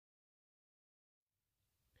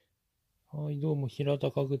はい、どうも、ひらた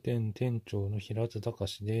家具店店長の平田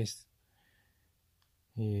隆です。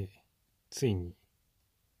ついにっ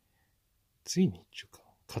ていうか、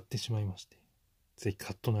買ってしまいまして、つい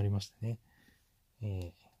カッとなりましたね。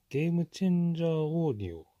ゲームチェンジャーオーデ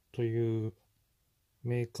ィオという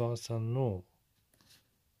メーカーさんの、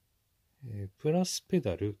プラスペ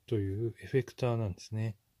ダルというエフェクターなんです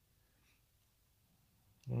ね。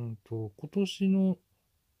今年の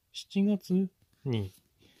7月に、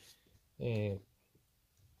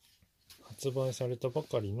発売されたば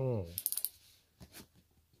かりの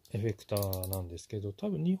エフェクターなんですけど、多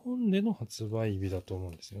分日本での発売日だと思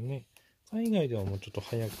うんですよね。海外ではもうちょっと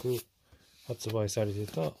早く発売されて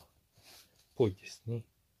たっぽいですね。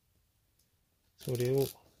それを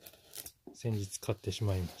先日買ってし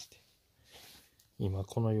まいまして、今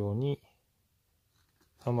このように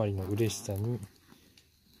あまりの嬉しさに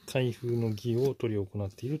開封の儀を執り行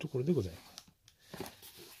っているところでございます。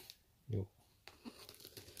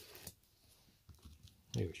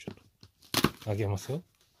よいしょと。あげますよ。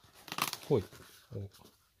ほい。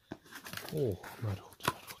おお、なるほど、なるほど。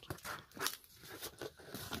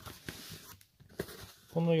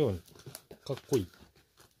このように、かっこい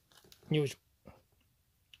い。よいしょ。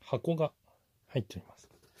箱が入っております。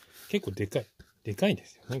結構でかい。でかいで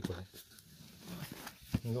すよね、これ。よ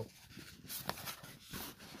いしょ。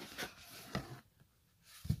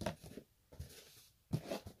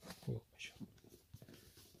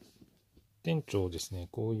店長ですね、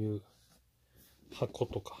こういう箱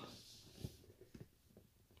とか、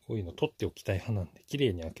こういうの取っておきたい派なんで、綺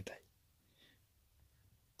麗に開けたい。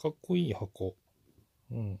かっこいい箱。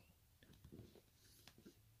うん。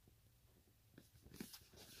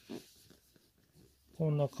こ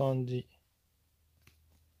んな感じ。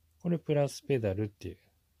これプラスペダルっていう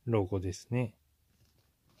ロゴですね。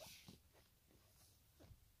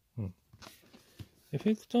うん。エフ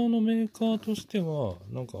ェクターのメーカーとしては、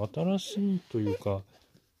なんか新しいというか、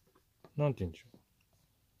なんて言うんでしょう。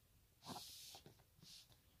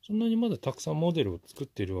そんなにまだたくさんモデルを作っ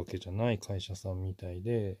ているわけじゃない会社さんみたい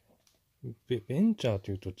で、ベンチャー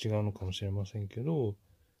というと違うのかもしれませんけど、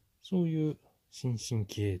そういう新進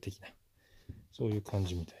気鋭的な、そういう感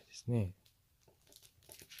じみたいですね。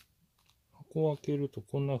箱を開けると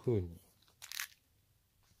こんな風に。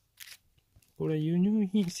これ輸入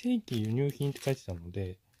品、正規輸入品って書いてたの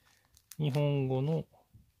で、日本語の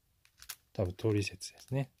多分取説で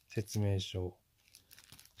すね。説明書。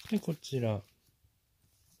で、こちら、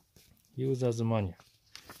ユーザーズマニュアル。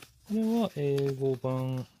これは英語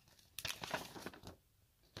版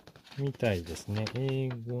みたいですね。英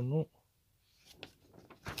語の、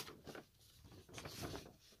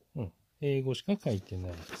英語しか書いてな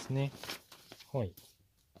いですね。はい。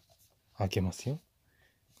開けますよ。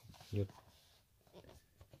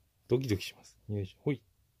ドキドキします。よいしょ。ほい。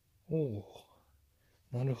おお。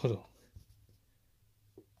なるほど。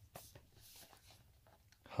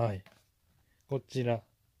はい。こちら。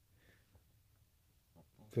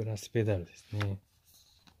プラスペダルですね。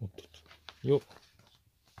おっとっと。よっ。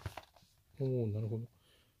おお、なるほど。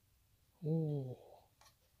おお。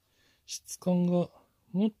質感が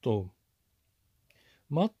もっと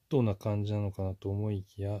マットな感じなのかなと思い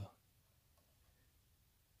きや、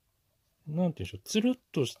なんていうんでしょう。つるっ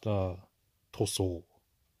とした塗装。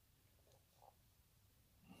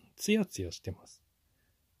ツヤツヤしてます。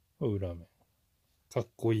裏面。かっ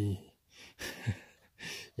こいい。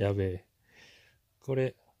やべえ。こ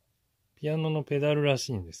れ、ピアノのペダルらし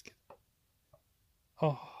いんですけど。あ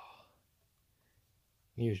あ。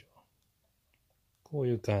よいしょ。こう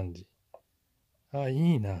いう感じ。あ、い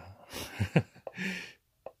いな。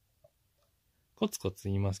コツコツ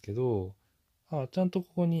言いますけど、ちゃんとこ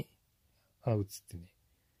こに、映ってね。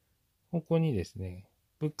ここにですね、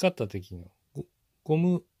ぶっかった時のゴ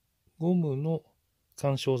ムの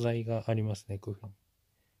緩衝材がありますね。こういうふうに。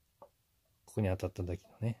ここに当たった時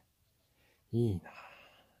のね。いいな。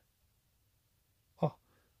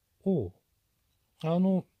こ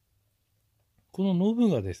のノブ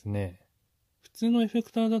がですね、普通のエフェ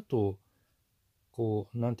クターだと、こ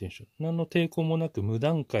う、なんて言うんでしょう。何の抵抗もなく無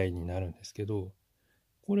段階になるんですけど、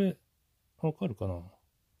これ、わかるかな？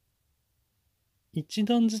一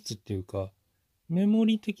段ずつっていうか、メモ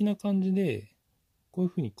リ的な感じで、こういう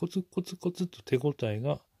風にコツコツコツと手応え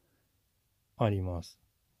があります。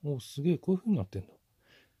すげえ、こういう風になってんだ。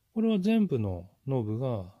これは全部のノブ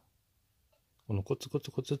が、このコツコ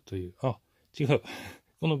ツコツという、違う。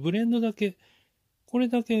このブレンドだけ、これ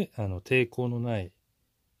だけ、抵抗のない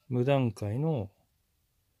無段階の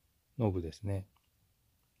ノブですね。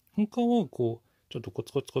他は、こう、ちょっとコ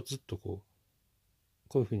ツコツコツっとこ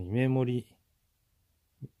ういう風にメモリ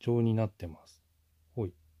状になってます。ほ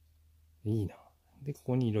い。いいな。で、こ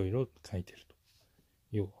こにいろいろ書いてると。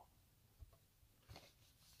要は。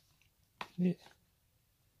で、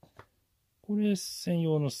これ専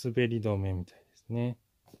用の滑り止めみたいですね。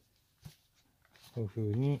こういう風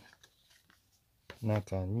に、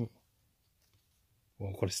中に、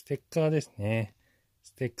これステッカーですね。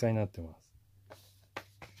ステッカーになってます。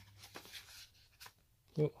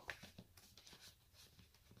よ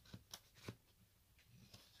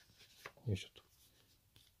いしょと。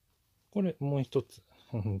これもう一つ。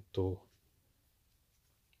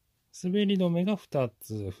滑り止めが2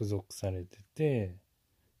つ付属されてて、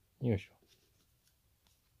よいしょ。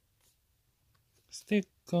ステッ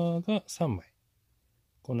カーが3枚。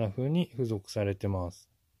こんな風に付属されてます。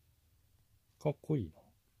かっこいいな。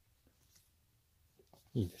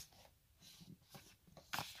いいです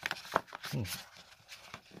ね。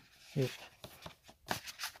で、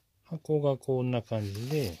箱がこんな感じ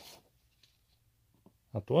で、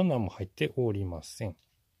あとは何も入っておりません。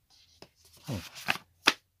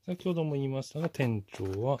先ほども言いましたが、店長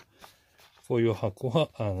は、こういう箱は、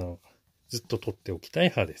ずっと取っておきたい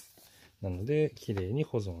派です。なので、綺麗に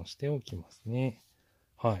保存しておきますね。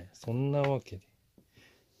はい。そんなわけで、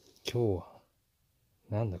今日は、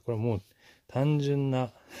これもう単純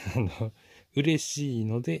な、嬉しい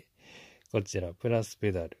ので、こちら、プラス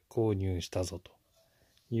ペダル購入したぞと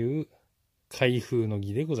いう開封の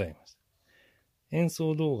儀でございました。演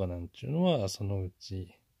奏動画なんていうのは、そのう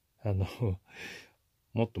ち、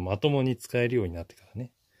もっとまともに使えるようになってから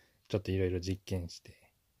ね、ちょっといろいろ実験して、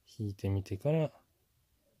弾いてみてから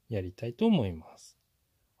やりたいと思います。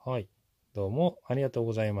はい。どうもありがとう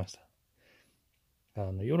ございました。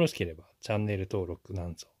よろしければチャンネル登録な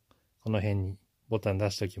んぞ、この辺にボタン出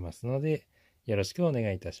しておきますので、よろしくお願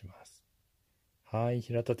いいたします。はい、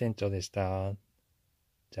平田店長でした。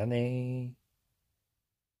じゃあねー。